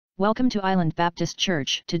Welcome to Island Baptist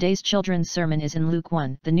Church. Today's children's sermon is in Luke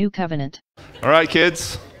 1, the New Covenant. All right,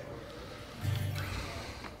 kids.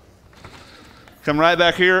 Come right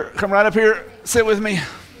back here. Come right up here. Sit with me.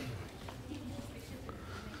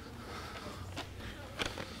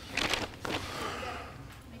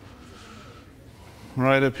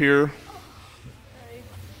 Right up here.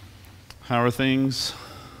 How are things?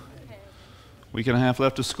 Week and a half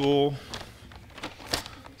left of school.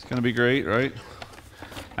 It's going to be great, right?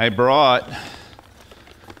 I brought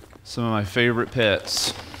some of my favorite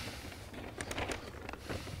pets.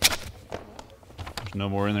 There's no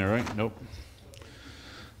more in there, right? Nope.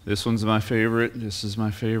 This one's my favorite. This is my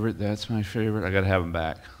favorite. That's my favorite. I got to have them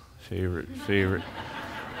back. Favorite.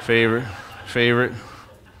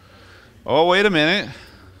 Oh, wait a minute.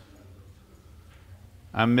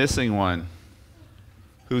 I'm missing one.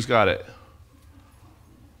 Who's got it?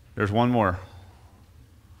 There's one more.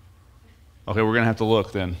 Okay, we're going to have to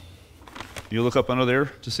look then. You look up under there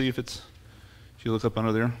to see if it's... If you look up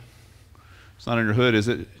under there. It's not in your hood, is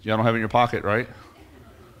it? Y'all don't have it in your pocket, right?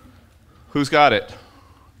 Who's got it?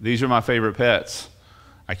 These are my favorite pets.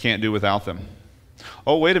 I can't do without them.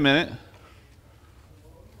 Oh, wait a minute.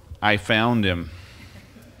 I found him.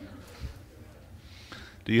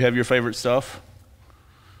 Do you have your favorite stuff?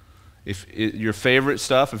 Your favorite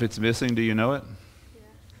stuff, if it's missing, do you know it?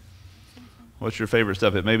 What's your favorite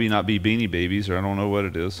stuff? It may not be Beanie Babies, or I don't know what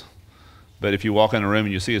it is. But if you walk in a room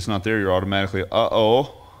and you see it's not there, you're automatically,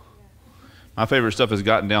 uh-oh. My favorite stuff has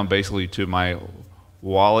gotten down basically to my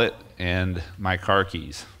wallet and my car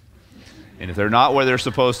keys. And if they're not where they're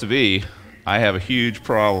supposed to be, I have huge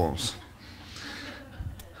problems.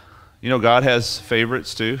 You know, God has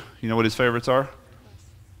favorites too. You know what his favorites are?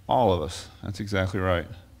 All of us. That's exactly right.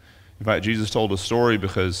 In fact, Jesus told a story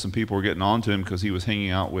because some people were getting on to him because he was hanging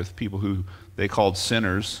out with people who they called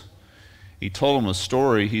sinners. He told them a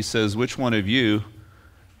story. He says, which one of you,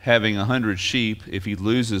 having 100 sheep, if he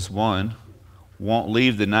loses one, won't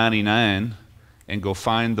leave the 99 and go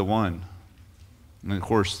find the one? And of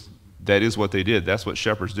course, that is what they did. That's what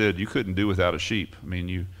shepherds did. You couldn't do without a sheep. I mean,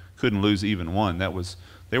 you couldn't lose even one.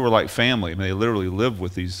 They were like family. I mean, they literally lived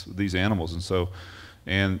with these animals. And so,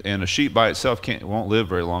 and a sheep by itself won't live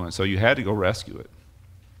very long. And so you had to go rescue it.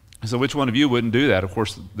 So which one of you wouldn't do that? Of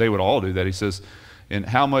course, they would all do that. He says, and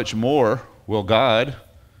how much more will God,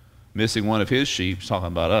 missing one of his sheep, he's talking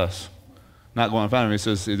about us, not going to find him. He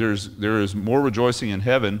says, there is more rejoicing in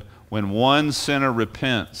heaven when one sinner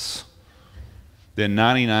repents than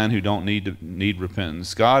 99 who don't need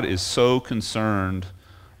repentance. God is so concerned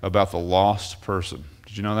about the lost person.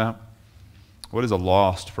 Did you know that? What is a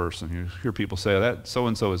lost person? You hear people say that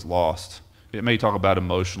so-and-so is lost. It may talk about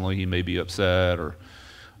emotionally, he may be upset, or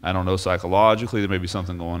I don't know, psychologically, there may be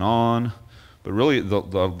something going on. But really, the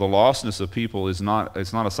lostness of people it's not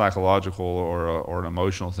a psychological or an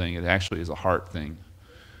emotional thing. It actually is a heart thing.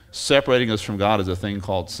 Separating us from God is a thing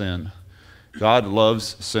called sin. God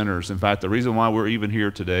loves sinners. In fact, the reason why we're even here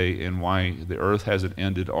today and why the earth hasn't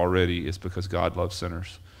ended already is because God loves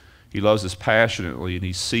sinners. He loves us passionately, and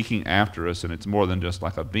he's seeking after us, and it's more than just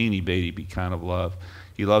like a Beanie Baby kind of love.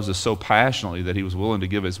 He loves us so passionately that he was willing to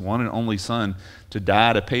give his one and only son to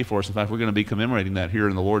die to pay for us. In fact, we're going to be commemorating that here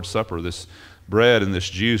in the Lord's Supper, this bread and this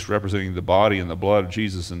juice representing the body and the blood of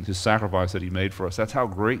Jesus and his sacrifice that he made for us. That's how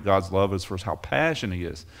great God's love is for us, how passionate he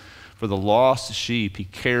is. For the lost sheep, he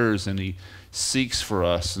cares and he seeks for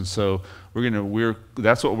us. And so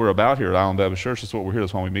that's what we're about here at Island Baptist Church. That's what we're here.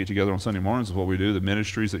 That's why we meet together on Sunday mornings. That's what we do. The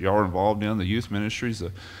ministries that y'all are involved in, the youth ministries,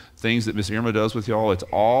 the things that Miss Irma does with y'all. It's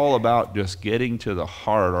all about just getting to the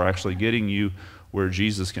heart, or actually getting you where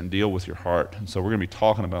Jesus can deal with your heart. And so we're going to be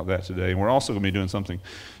talking about that today. And we're also going to be doing something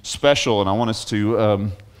special. And I want us to,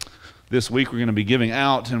 this week we're going to be giving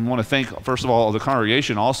out, and want to thank, first of all, the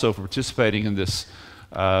congregation also for participating in this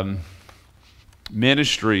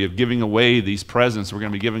ministry of giving away these presents. We're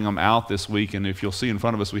going to be giving them out this week, and if you'll see in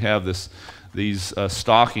front of us, we have these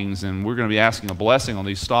stockings, and we're going to be asking a blessing on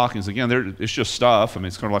these stockings. Again, it's just stuff. I mean,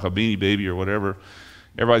 it's kind of like a Beanie Baby or whatever.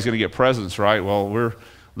 Everybody's going to get presents, right? Well, we're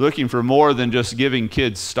looking for more than just giving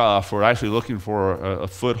kids stuff. We're actually looking for a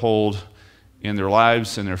foothold in their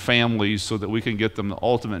lives and their families so that we can get them the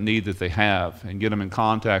ultimate need that they have and get them in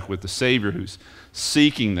contact with the Savior who's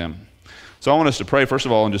seeking them. So I want us to pray, first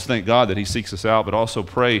of all, and just thank God that he seeks us out, but also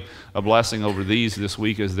pray a blessing over these this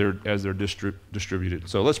week as they're distributed.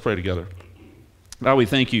 So let's pray together. God, we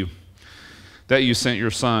thank you that you sent your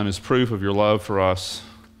Son as proof of your love for us,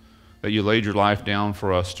 that you laid your life down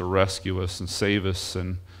for us to rescue us and save us.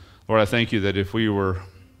 And Lord, I thank you that if we were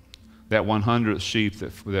that 100th sheep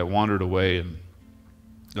that wandered away and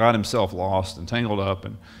God himself lost and tangled up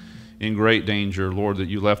and in great danger, Lord, that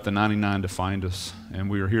you left the 99 to find us. And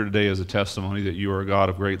we are here today as a testimony that you are a God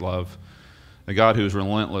of great love, a God who is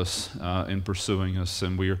relentless in pursuing us.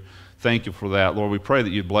 And we are thankful for that. Lord, we pray that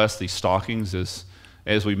you'd bless these stockings as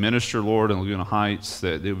we minister, Lord, in Laguna Heights,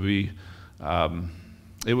 that it would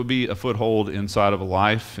be a foothold inside of a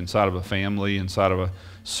life, inside of a family, inside of a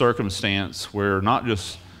circumstance where not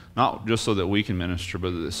just so that we can minister,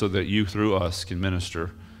 but so that you through us can minister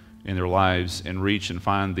in their lives and reach and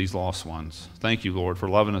find these lost ones. Thank you, Lord, for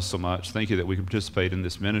loving us so much. Thank you that we can participate in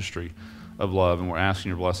this ministry of love, and we're asking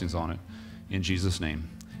your blessings on it. In Jesus' name,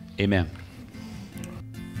 amen.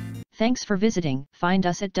 Thanks for visiting. Find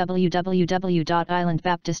us at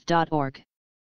www.islandbaptist.org.